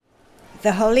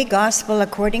The Holy Gospel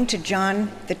according to John,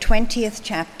 the 20th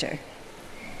chapter.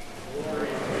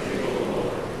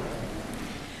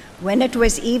 When it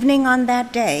was evening on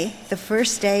that day, the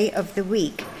first day of the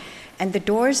week, and the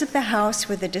doors of the house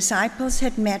where the disciples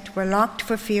had met were locked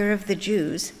for fear of the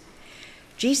Jews,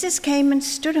 Jesus came and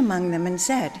stood among them and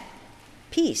said,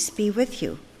 "Peace be with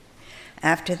you."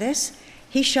 After this,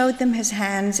 he showed them his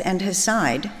hands and his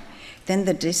side. Then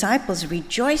the disciples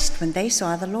rejoiced when they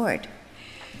saw the Lord.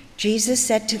 Jesus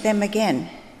said to them again,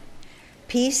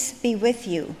 "Peace be with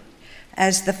you.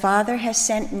 As the Father has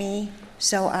sent me,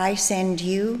 so I send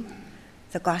you."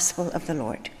 The Gospel of the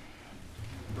Lord.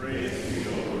 Praise to you,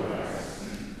 O Christ.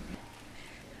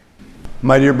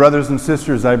 My dear brothers and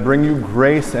sisters, I bring you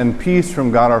grace and peace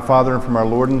from God our Father and from our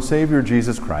Lord and Savior,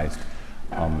 Jesus Christ.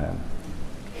 Amen.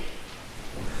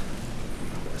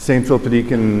 St. Philip the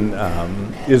Deacon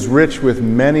is rich with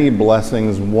many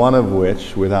blessings, one of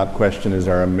which, without question, is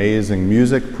our amazing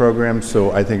music program,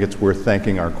 so I think it's worth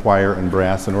thanking our choir and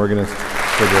brass and organist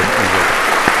for their music.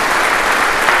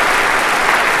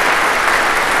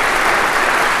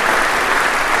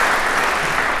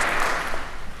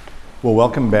 Well,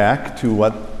 welcome back to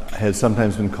what has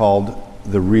sometimes been called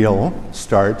the real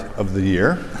start of the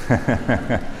year.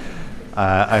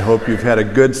 I hope you've had a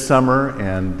good summer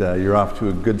and you're off to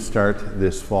a good start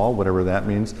this fall, whatever that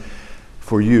means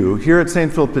for you. Here at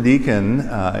St. Philip the Deacon,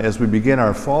 as we begin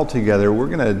our fall together, we're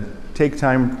going to take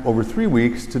time over 3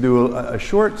 weeks to do a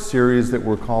short series that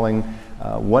we're calling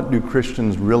What Do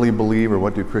Christians Really Believe, or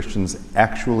What Do Christians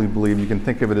Actually Believe? You can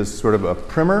think of it as sort of a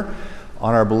primer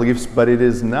on our beliefs, but it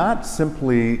is not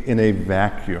simply in a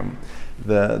vacuum.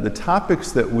 The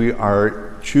topics that we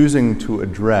are choosing to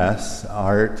address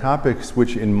are topics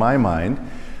which, in my mind,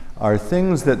 are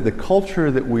things that the culture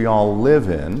that we all live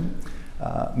in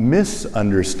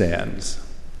misunderstands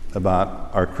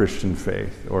about our Christian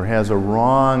faith, or has a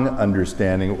wrong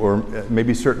understanding, or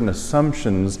maybe certain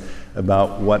assumptions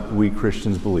about what we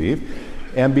Christians believe.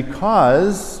 And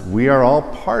because we are all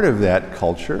part of that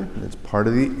culture, it's part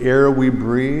of the air we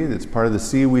breathe, it's part of the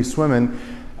sea we swim in,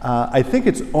 I think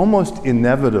it's almost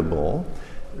inevitable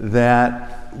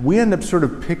that we end up sort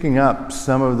of picking up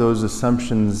some of those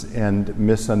assumptions and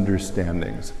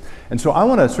misunderstandings. And so I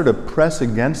want to sort of press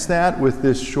against that with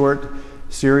this short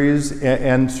series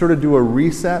and sort of do a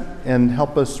reset and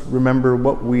help us remember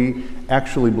what we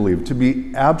actually believe. To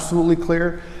be absolutely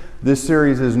clear, this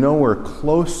series is nowhere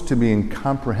close to being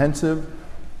comprehensive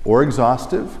or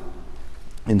exhaustive.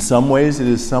 In some ways, it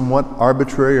is somewhat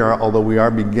arbitrary, although we are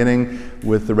beginning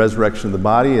with the resurrection of the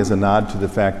body as a nod to the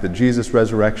fact that Jesus'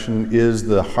 resurrection is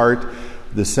the heart,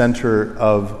 the center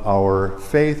of our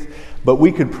faith. But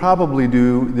we could probably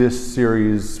do this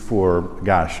series for,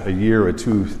 a year or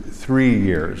 2, 3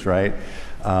 years, right?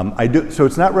 So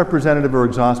it's not representative or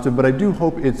exhaustive, but I do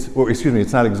hope it's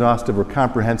not exhaustive or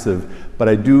comprehensive, but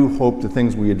I do hope the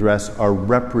things we address are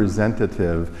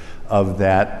representative of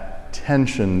that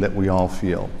tension that we all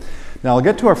feel. Now, I'll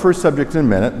get to our first subject in a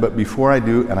minute, but before I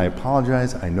do, and I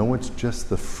apologize, I know it's just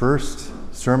the first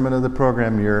sermon of the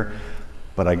program year,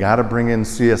 but I got to bring in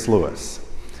C.S. Lewis.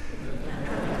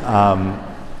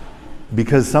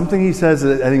 Because something he says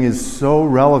that I think is so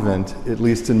relevant, at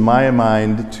least in my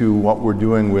mind, to what we're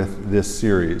doing with this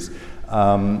series.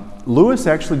 Lewis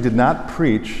actually did not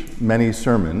preach many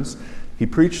sermons. He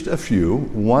preached a few.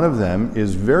 One of them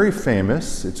is very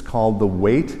famous. It's called The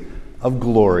Weight of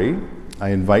Glory. I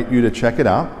invite you to check it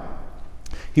out.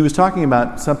 He was talking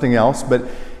about something else, but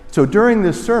so during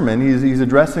this sermon, he's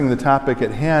addressing the topic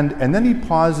at hand, and then he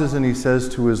pauses and he says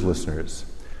to his listeners,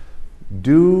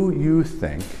 "Do you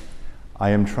think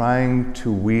I am trying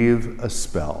to weave a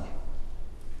spell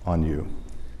on you?"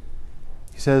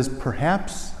 He says,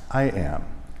 "Perhaps I am,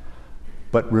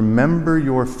 but remember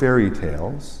your fairy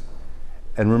tales,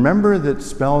 and remember that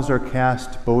spells are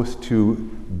cast both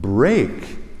to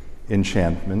break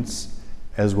enchantments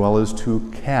as well as to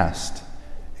cast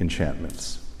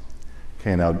enchantments."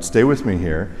 Okay, now stay with me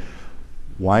here.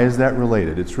 Why is that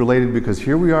related? It's related because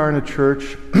here we are in a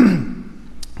church,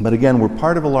 but again, we're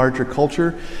part of a larger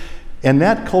culture, and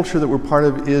that culture that we're part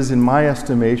of is, in my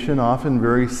estimation, often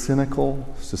very cynical,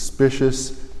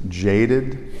 suspicious,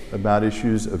 jaded about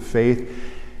issues of faith.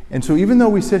 And so even though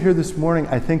we sit here this morning,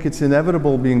 I think it's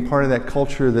inevitable, being part of that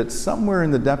culture, that somewhere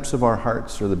in the depths of our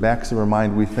hearts or the backs of our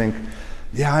mind we think,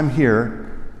 yeah, I'm here,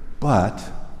 but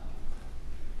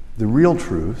the real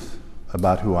truth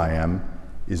about who I am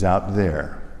is out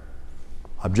there.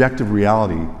 Objective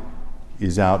reality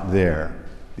is out there.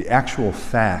 The actual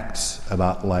facts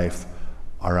about life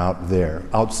are out there,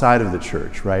 outside of the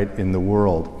church, right, in the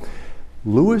world.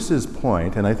 Lewis's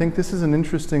point, and I think this is an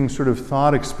interesting sort of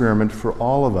thought experiment for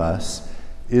all of us,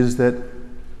 is that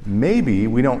maybe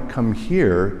we don't come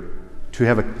here to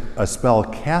have a spell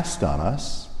cast on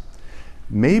us.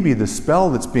 Maybe the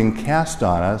spell that's being cast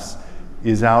on us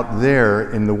is out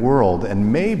there in the world,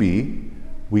 and maybe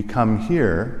we come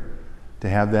here to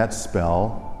have that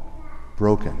spell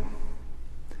broken.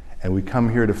 And we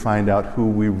come here to find out who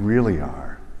we really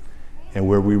are, and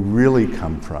where we really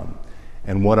come from,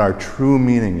 and what our true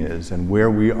meaning is, and where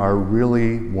we are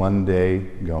really one day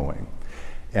going.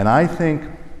 And I think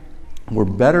we're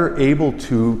better able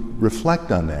to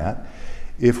reflect on that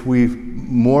if we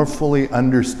more fully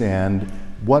understand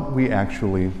what we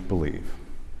actually believe.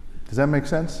 Does that make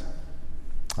sense?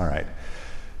 All right.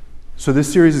 So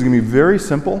this series is going to be very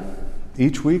simple.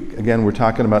 Each week, again, we're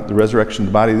talking about the resurrection of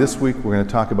the body this week. We're going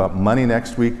to talk about money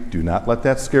next week. Do not let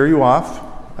that scare you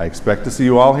off. I expect to see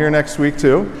you all here next week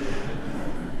too.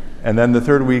 And then the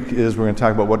third week is we're going to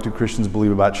talk about what do Christians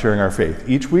believe about sharing our faith.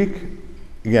 Each week,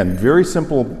 again, very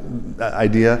simple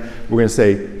idea. We're going to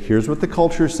say, here's what the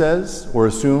culture says or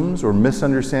assumes or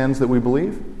misunderstands that we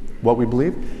believe, what we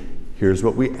believe. Here's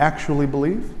what we actually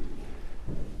believe.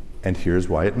 And here's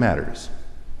why it matters.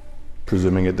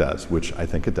 Presuming it does, which I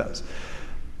think it does.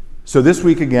 So this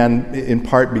week, again, in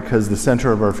part because the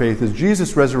center of our faith is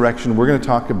Jesus' resurrection, we're going to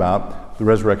talk about the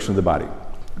resurrection of the body.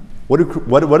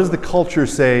 What does the culture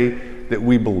say that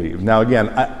we believe? Now, again,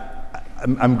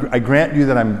 I grant you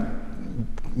that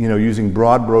I'm using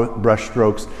broad brush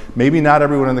strokes. Maybe not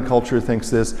everyone in the culture thinks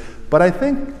this, but I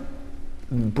think,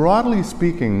 broadly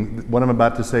speaking, what I'm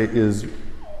about to say is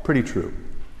pretty true.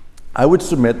 I would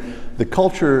submit the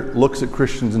culture looks at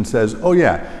Christians and says, oh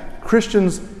yeah,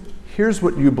 Christians, here's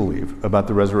what you believe about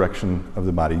the resurrection of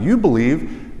the body. You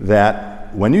believe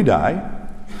that when you die,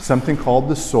 something called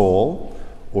the soul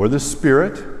or the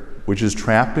spirit, which is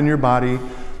trapped in your body,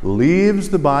 leaves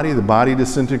the body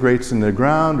disintegrates in the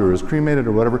ground or is cremated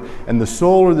or whatever, and the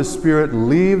soul or the spirit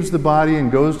leaves the body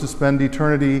and goes to spend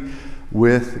eternity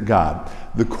with God.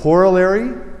 The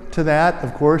corollary to that,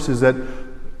 of course, is that,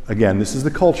 again, this is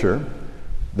the culture.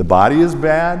 The body is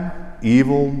bad,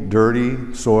 evil,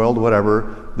 dirty, soiled,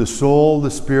 whatever. The soul,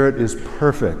 the spirit is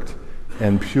perfect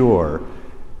and pure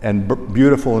and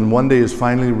beautiful, and one day is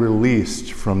finally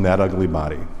released from that ugly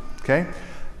body. Okay?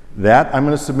 That, I'm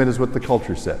going to submit, is what the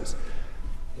culture says.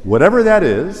 Whatever that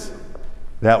is,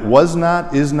 that was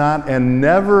not, is not, and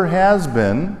never has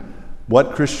been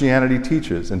what Christianity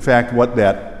teaches. In fact, what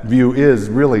that view is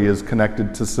really is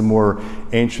connected to some more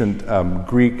ancient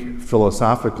Greek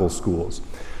philosophical schools.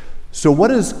 So what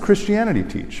does Christianity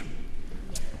teach?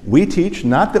 We teach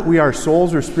not that we are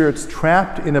souls or spirits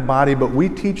trapped in a body, but we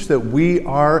teach that we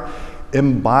are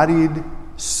embodied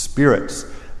spirits,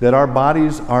 that our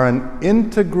bodies are an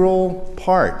integral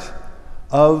part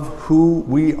of who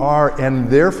we are, and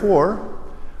therefore,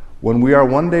 when we are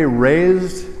one day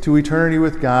raised to eternity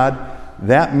with God,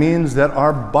 that means that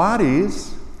our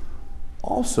bodies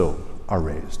also are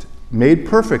raised, made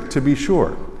perfect to be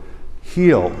sure,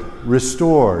 healed,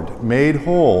 restored, made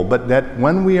whole, but that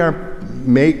when we are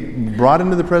brought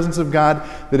into the presence of God,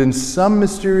 that in some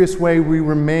mysterious way we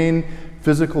remain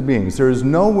physical beings. There is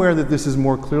nowhere that this is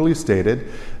more clearly stated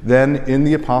than in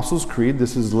the Apostles' Creed.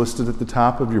 This is listed at the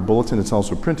top of your bulletin. It's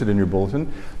also printed in your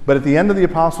bulletin. But at the end of the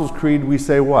Apostles' Creed, we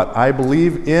say what? I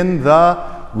believe in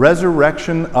the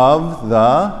resurrection of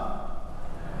the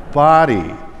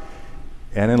body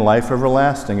and in life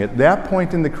everlasting. At that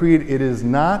point in the Creed, it is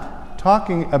not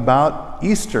talking about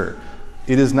Easter.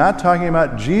 It is not talking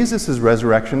about Jesus'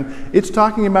 resurrection. It's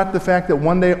talking about the fact that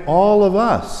one day all of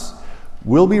us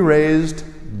will be raised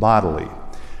bodily.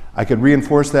 I could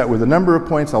reinforce that with a number of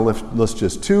points. I'll list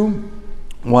just two.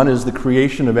 One is the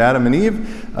creation of Adam and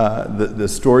Eve, the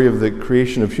story of the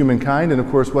creation of humankind. And of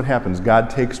course, what happens? God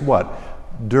takes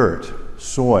what? Dirt,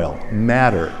 soil,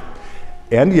 matter.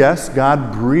 And yes,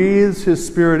 God breathes His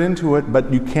Spirit into it,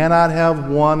 but you cannot have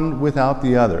one without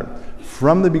the other.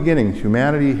 From the beginning,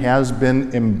 humanity has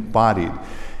been embodied.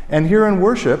 And here in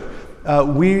worship,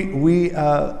 we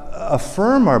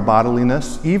affirm our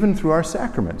bodiliness even through our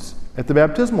sacraments. At the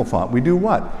baptismal font, we do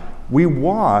what? We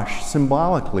wash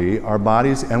symbolically our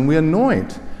bodies and we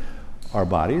anoint our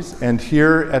bodies. And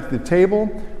here at the table,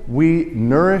 we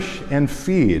nourish and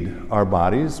feed our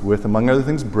bodies with, among other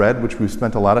things, bread, which we've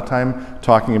spent a lot of time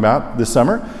talking about this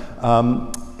summer,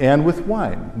 and with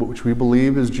wine, which we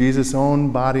believe is Jesus'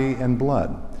 own body and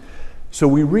blood. So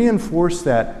we reinforce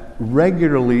that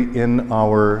regularly in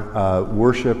our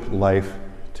worship life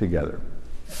together.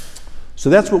 So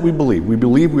that's what we believe. We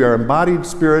believe we are embodied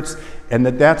spirits, and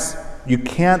that you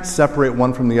can't separate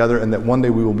one from the other, and that one day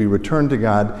we will be returned to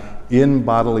God in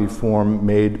bodily form,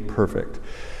 made perfect.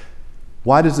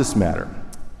 Why does this matter?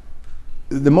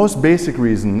 The most basic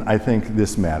reason I think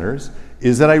this matters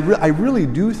is that I really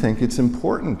do think it's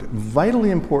important,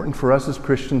 vitally important for us as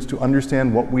Christians to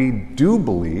understand what we do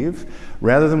believe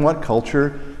rather than what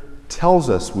culture tells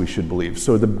us we should believe.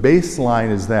 So the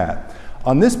baseline is that.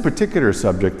 On this particular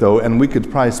subject, though, and we could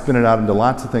probably spin it out into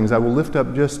lots of things, I will lift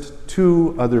up just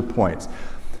two other points.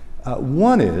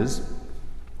 One is,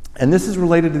 and this is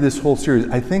related to this whole series,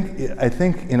 I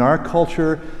think in our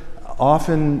culture,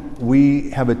 often we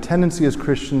have a tendency as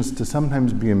Christians to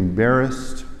sometimes be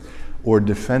embarrassed or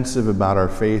defensive about our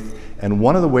faith. And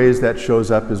one of the ways that shows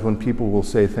up is when people will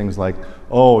say things like,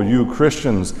 "Oh, you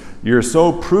Christians, you're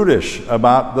so prudish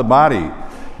about the body.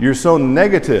 You're so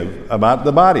negative about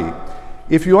the body."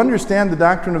 If you understand the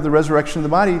doctrine of the resurrection of the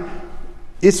body,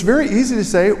 it's very easy to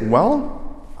say,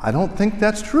 well, I don't think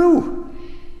that's true.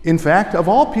 In fact, of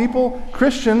all people,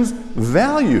 Christians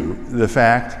value the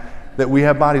fact that we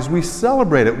have bodies. We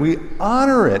celebrate it, we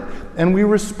honor it, and we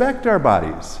respect our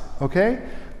bodies, okay?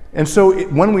 And so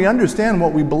when we understand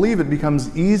what we believe, it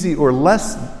becomes easy or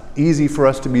less easy for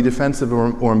us to be defensive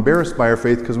or embarrassed by our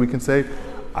faith, because we can say,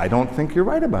 I don't think you're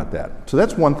right about that. So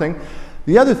that's one thing.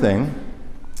 The other thing,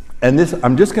 and this,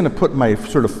 I'm just going to put my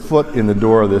sort of foot in the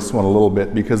door of this one a little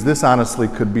bit, because this honestly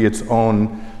could be its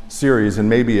own series, and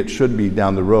maybe it should be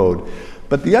down the road.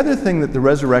 But the other thing that the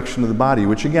resurrection of the body,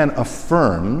 which again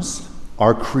affirms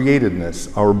our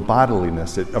createdness, our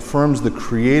bodiliness, it affirms the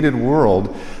created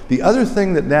world. The other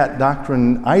thing that that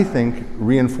doctrine, I think,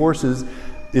 reinforces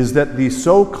is that the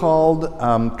so-called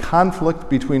conflict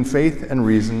between faith and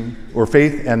reason, or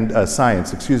faith and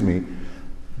science,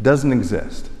 doesn't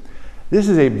exist. This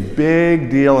is a big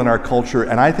deal in our culture,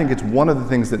 and I think it's one of the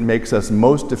things that makes us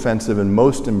most defensive and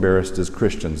most embarrassed as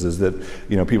Christians, is that,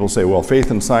 people say, well,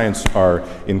 faith and science are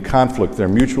in conflict, they're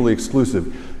mutually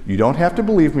exclusive. You don't have to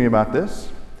believe me about this.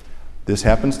 This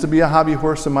happens to be a hobby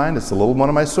horse of mine. It's a little one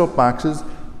of my soapboxes,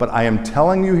 but I am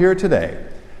telling you here today,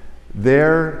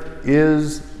 there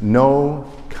is no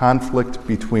conflict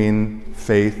between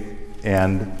faith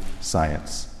and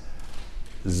science.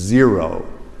 Zero.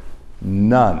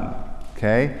 None.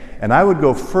 Okay? And I would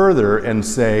go further and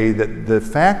say that the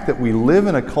fact that we live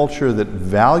in a culture that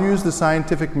values the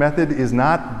scientific method is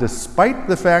not despite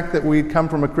the fact that we come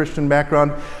from a Christian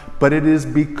background, but it is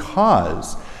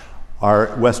because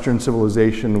our Western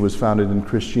civilization was founded in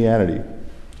Christianity.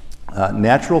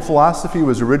 Natural philosophy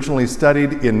was originally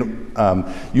studied in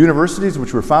universities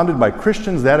which were founded by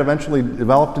Christians. That eventually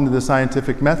developed into the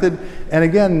scientific method. And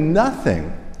again,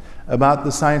 nothing about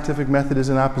the scientific method is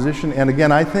in opposition. And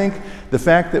again, I think the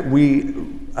fact that we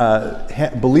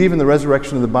believe in the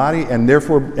resurrection of the body and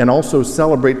therefore, and also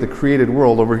celebrate the created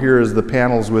world, over here is the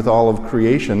panels with all of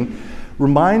creation,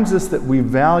 reminds us that we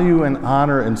value and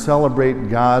honor and celebrate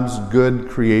God's good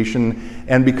creation.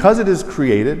 And because it is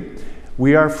created,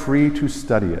 we are free to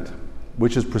study it,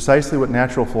 which is precisely what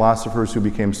natural philosophers who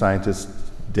became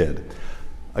scientists did.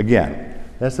 Again,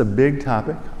 that's a big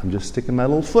topic. I'm just sticking my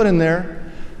little foot in there.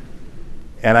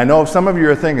 And I know some of you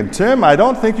are thinking, Tim, I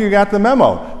don't think you got the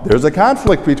memo. There's a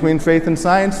conflict between faith and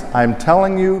science. I'm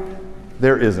telling you,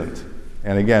 there isn't.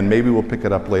 And again, maybe we'll pick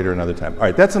it up later another time. All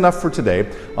right, that's enough for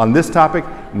today on this topic.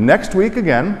 Next week,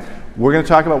 again, we're going to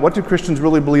talk about what do Christians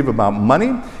really believe about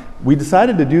money. We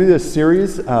decided to do this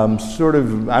series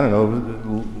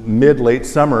mid-late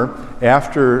summer,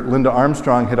 after Linda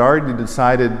Armstrong had already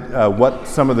decided what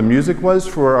some of the music was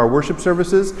for our worship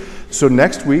services. So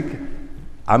next week,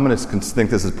 I'm going to think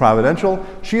this is providential.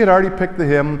 She had already picked the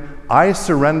hymn, I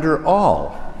Surrender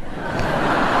All.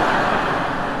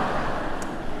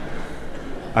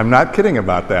 I'm not kidding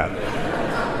about that.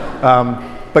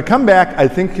 But come back. I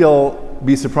think you'll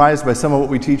be surprised by some of what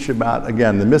we teach about,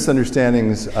 again, the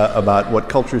misunderstandings about what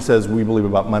culture says we believe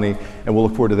about money, and we'll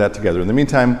look forward to that together. In the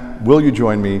meantime, will you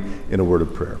join me in a word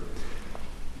of prayer?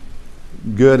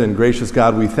 Good and gracious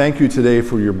God, we thank you today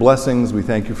for your blessings. We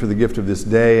thank you for the gift of this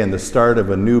day and the start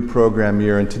of a new program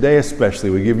year. And today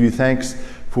especially, we give you thanks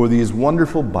for these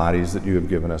wonderful bodies that you have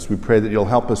given us. We pray that you'll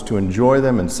help us to enjoy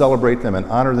them and celebrate them and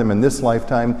honor them in this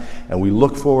lifetime. And we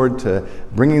look forward to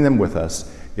bringing them with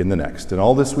us in the next. And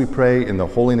all this we pray in the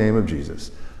holy name of Jesus.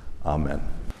 Amen.